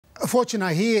Fortune,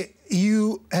 I hear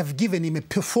you have given him a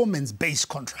performance-based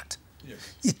contract.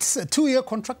 Yes. It's a 2-year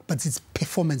contract, but it's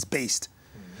performance-based.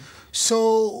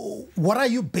 So what are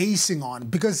you basing on?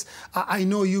 Because I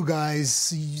know you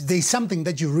guys, there's something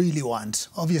that you really want.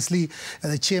 Obviously,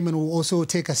 the chairman will also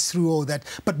take us through all that.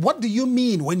 But what do you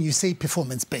mean when you say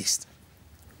performance-based?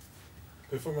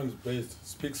 Performance-based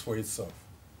speaks for itself.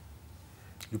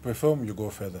 You perform, you go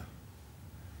further.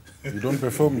 You don't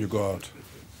perform, you go out.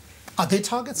 Are there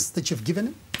targets that you've given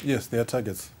him? Yes, they are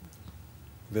targets.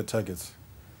 They're targets.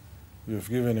 You've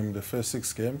given him the first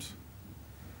 6 games.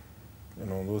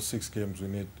 And on those 6 games, we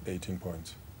need 18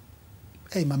 points.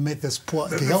 Hey, my mate, that's poor.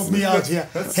 Okay, help me out here.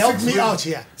 Help me out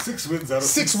here. 6 wins out of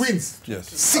 6 wins. Yes.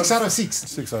 6 out of 6.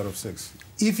 6 out of 6.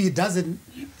 If he doesn't,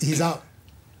 he's out.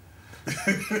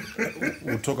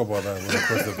 We'll talk about that when I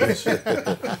cross the bridge.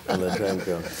 when the time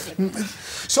comes.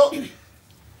 So,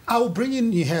 I'll bring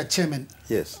in you here, Chairman.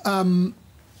 Yes.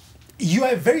 You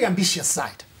are a very ambitious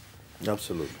side.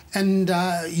 Absolutely. And,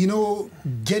 you know,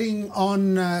 getting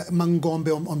on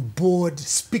Mangombe on board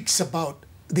speaks about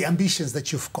the ambitions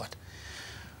that you've got.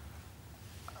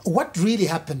 What really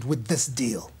happened with this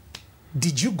deal?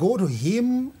 Did you go to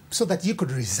him so that you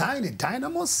could resign at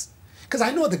Dynamos? Because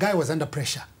I know the guy was under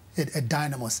pressure at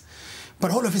Dynamos. But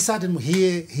all of a sudden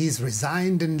here, he's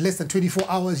resigned. In less than 24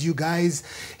 hours, you guys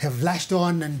have lashed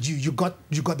on and you got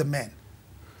the man.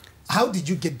 How did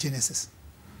you get Genesis?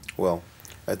 Well,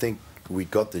 I think we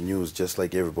got the news just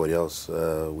like everybody else.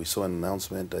 We saw an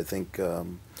announcement. I think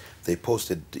they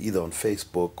posted either on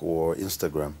Facebook or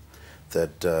Instagram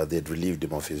that they'd relieved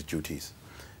him of his duties.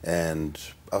 And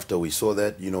after we saw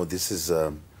that, you know, this is,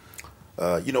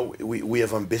 you know, we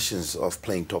have ambitions of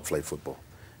playing top flight football.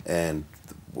 And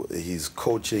his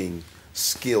coaching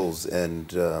skills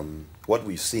and what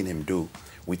we've seen him do,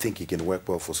 we think he can work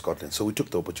well for Scotland. So we took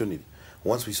the opportunity.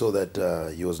 Once we saw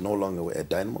that he was no longer at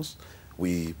Dynamos,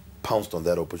 we pounced on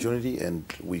that opportunity and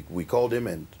we called him,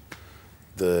 and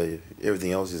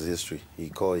everything else is history. He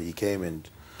came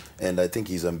and I think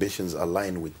his ambitions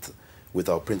align with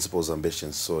our principal's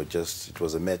ambitions. So it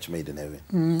was a match made in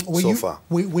heaven so far.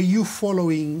 Were you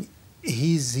following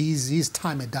his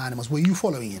time at Dynamos? Were you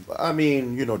following him? I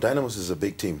mean, you know, Dynamos is a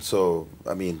big team. So,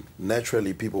 I mean,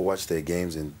 naturally people watch their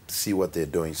games and see what they're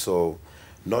doing. So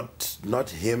not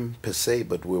him per se,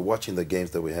 but we're watching the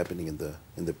games that were happening in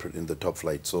the top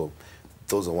flight. So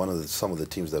those are some of the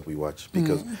teams that we watch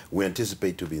because we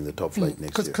anticipate to be in the top flight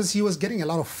next year. Because he was getting a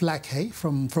lot of flack, hey,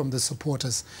 from the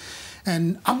supporters.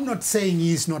 And I'm not saying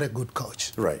he's not a good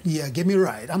coach. Right. Yeah, get me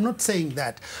right. I'm not saying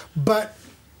that. But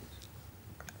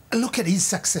look at his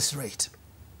success rate.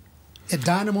 At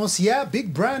Dynamos, yeah,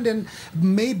 big brand and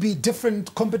maybe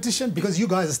different competition because you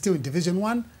guys are still in Division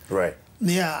 1. Right.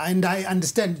 Yeah, and I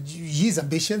understand his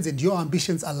ambitions and your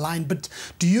ambitions align, but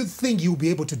do you think you'll be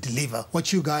able to deliver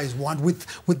what you guys want with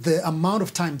the amount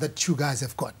of time that you guys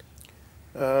have got?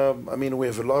 I mean, we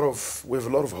have a lot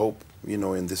of hope, you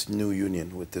know, in this new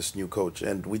union with this new coach,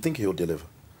 and we think he'll deliver.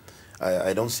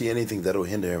 I don't see anything that will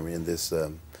hinder him in this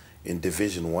in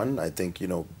Division 1. I think, you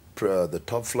know, the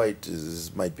top flight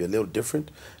might be a little different.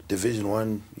 Division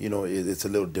 1, you know, it's a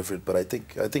little different, but I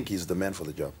think he's the man for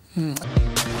the job.